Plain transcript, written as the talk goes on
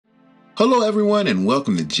Hello everyone and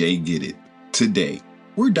welcome to Jay Get It. Today,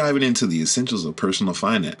 we're diving into the essentials of personal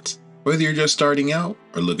finance. Whether you're just starting out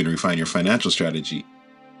or looking to refine your financial strategy,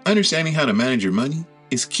 understanding how to manage your money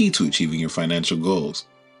is key to achieving your financial goals.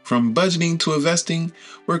 From budgeting to investing,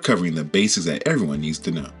 we're covering the basics that everyone needs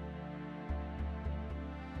to know.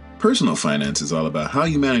 Personal finance is all about how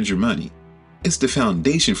you manage your money. It's the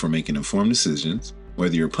foundation for making informed decisions,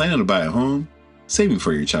 whether you're planning to buy a home, saving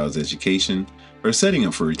for your child's education, or setting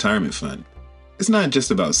up for a retirement fund. It's not just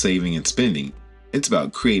about saving and spending, it's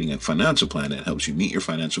about creating a financial plan that helps you meet your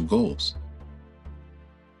financial goals.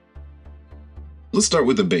 Let's start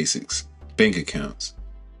with the basics. Bank accounts.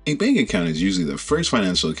 A bank account is usually the first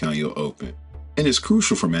financial account you'll open, and is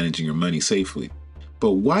crucial for managing your money safely.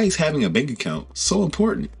 But why is having a bank account so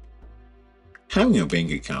important? Having a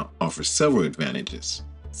bank account offers several advantages.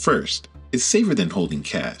 First, it's safer than holding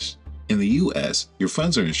cash. In the US, your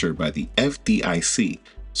funds are insured by the FDIC,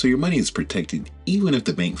 so your money is protected even if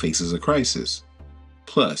the bank faces a crisis.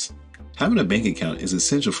 Plus, having a bank account is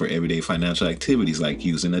essential for everyday financial activities like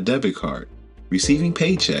using a debit card, receiving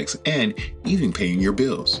paychecks, and even paying your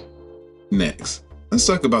bills. Next, let's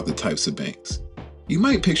talk about the types of banks. You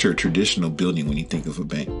might picture a traditional building when you think of a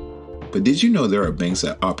bank, but did you know there are banks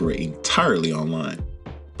that operate entirely online?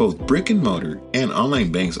 Both brick and mortar and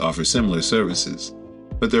online banks offer similar services,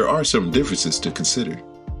 but there are some differences to consider.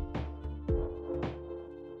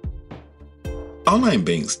 Online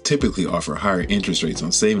banks typically offer higher interest rates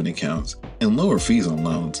on saving accounts and lower fees on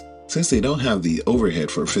loans since they don't have the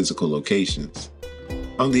overhead for physical locations.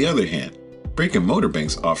 On the other hand, brick and mortar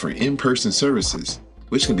banks offer in-person services,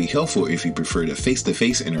 which can be helpful if you prefer the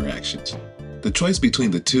face-to-face interactions. The choice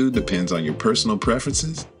between the two depends on your personal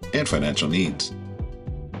preferences and financial needs.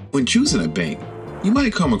 When choosing a bank, you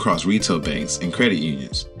might come across retail banks and credit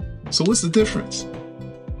unions. So what's the difference?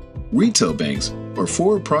 Retail banks are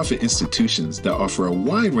for-profit institutions that offer a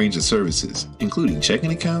wide range of services, including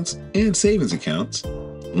checking accounts and savings accounts,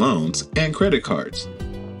 loans, and credit cards.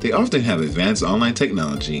 They often have advanced online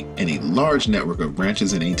technology and a large network of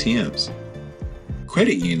branches and ATMs.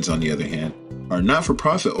 Credit unions, on the other hand, are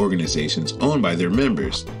not-for-profit organizations owned by their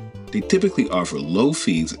members. They typically offer low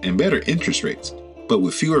fees and better interest rates, but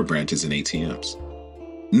with fewer branches and ATMs.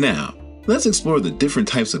 Now, let's explore the different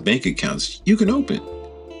types of bank accounts you can open.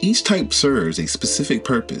 Each type serves a specific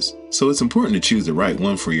purpose, so it's important to choose the right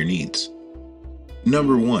one for your needs.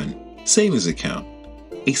 Number 1. Savings account.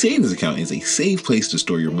 A savings account is a safe place to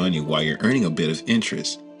store your money while you're earning a bit of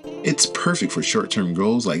interest. It's perfect for short-term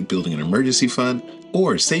goals like building an emergency fund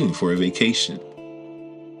or saving for a vacation.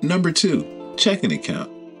 Number 2. Checking account.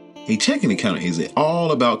 A checking account is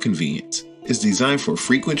all about convenience. It's designed for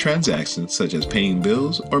frequent transactions such as paying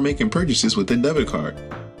bills or making purchases with a debit card.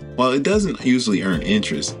 While it doesn't usually earn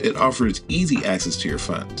interest, it offers easy access to your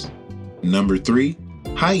funds. Number 3.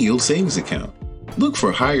 High-yield savings account. Look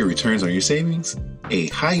for higher returns on your savings. A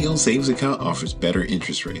high-yield savings account offers better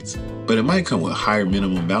interest rates, but it might come with higher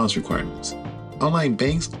minimum balance requirements. Online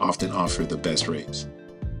banks often offer the best rates.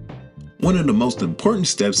 One of the most important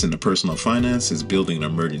steps in the personal finance is building an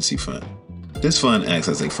emergency fund. This fund acts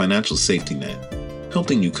as a financial safety net,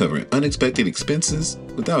 helping you cover unexpected expenses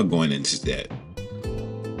without going into debt.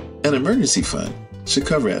 An emergency fund should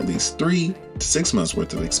cover at least 3 to 6 months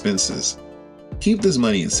worth of expenses. Keep this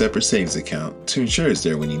money in a separate savings account to ensure it's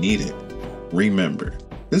there when you need it. Remember,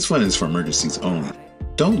 this fund is for emergencies only.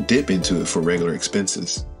 Don't dip into it for regular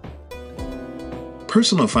expenses.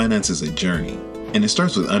 Personal finance is a journey, and it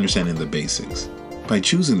starts with understanding the basics. By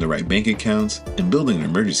choosing the right bank accounts and building an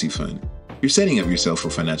emergency fund, you're setting up yourself for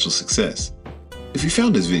financial success. If you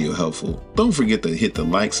found this video helpful, don't forget to hit the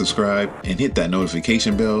like, subscribe, and hit that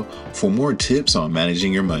notification bell for more tips on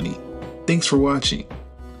managing your money. Thanks for watching.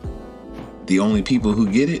 The only people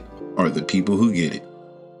who get it are the people who get it.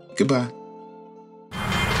 Goodbye.